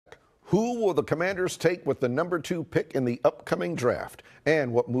Who will the Commanders take with the #2 pick in the upcoming draft?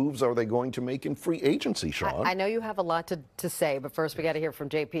 And what moves are they going to make in free agency, Sean? I know you have a lot to say, but first we got to hear from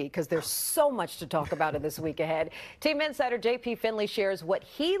JP because there's so much to talk about in this week ahead. Team insider JP Finlay shares what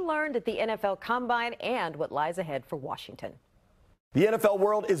he learned at the NFL Combine and what lies ahead for Washington. The NFL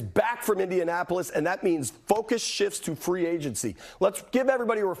world is back from Indianapolis, and that means focus shifts to free agency. Let's give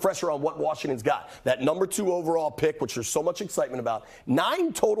everybody a refresher on what Washington's got. That #2 overall pick, which there's so much excitement about.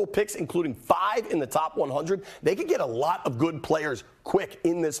 9 total picks, including 5 in the top 100. They could get a lot of good players quick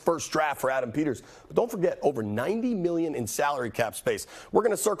in this first draft for Adam Peters. But don't forget, over $90 million in salary cap space. We're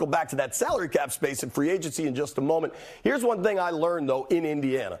going to circle back to that salary cap space in free agency in just a moment. Here's one thing I learned, though, in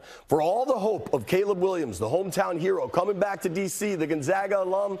Indiana. For all the hope of Caleb Williams, the hometown hero, coming back to D.C., the Gonzaga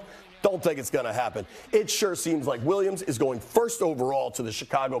alum, don't think it's going to happen. It sure seems like Williams is going first overall to the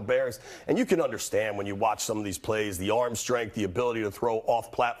Chicago Bears. And you can understand when you watch some of these plays, the arm strength, the ability to throw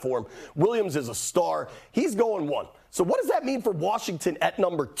off platform. Williams is a star. He's going 1. So what does that mean for Washington at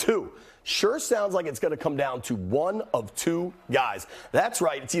 #2? Sure sounds like it's going to come down to one of 2 guys. That's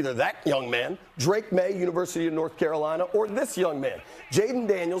right. It's either that young man, Drake May, University of North Carolina, or this young man, Jaden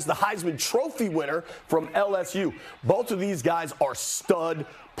Daniels, the Heisman Trophy winner from LSU. Both of these guys are stud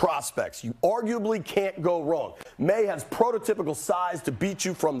prospects. You arguably can't go wrong. May has prototypical size to beat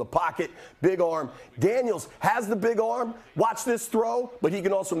you from the pocket, big arm. Daniels has the big arm. Watch this throw, but he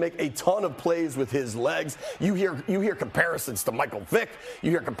can also make a ton of plays with his legs. You hear comparisons to Michael Vick.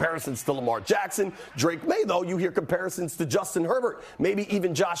 You hear comparisons to Lamar Jackson. Drake May, though, you hear comparisons to Justin Herbert, maybe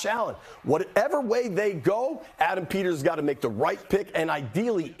even Josh Allen. Whatever way they go, Adam Peters got to make the right pick and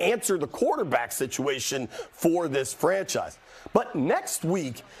ideally answer the quarterback situation for this franchise. But next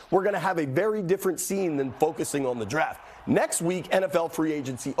week, we're going to have a very different scene than focusing on the draft. Next week, NFL free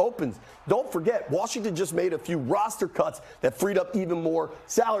agency opens. Don't forget, Washington just made a few roster cuts that freed up even more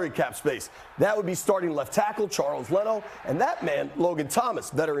salary cap space. That would be starting left tackle Charles Leno, and that man, Logan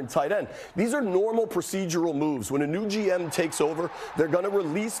Thomas, veteran tight end. These are normal procedural moves. When a new GM takes over, they're going to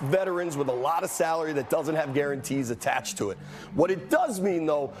release veterans with a lot of salary that doesn't have guarantees attached to it. What it does mean,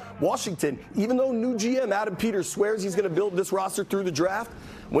 though, Washington, even though new GM Adam Peters swears he's going to build this roster through the draft,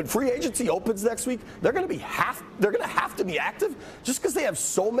 when free agency opens next week, they're going to have to be active just because they have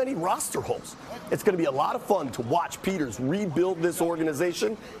so many roster holes. It's going to be a lot of fun to watch Peters rebuild this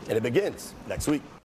organization, and it begins next week.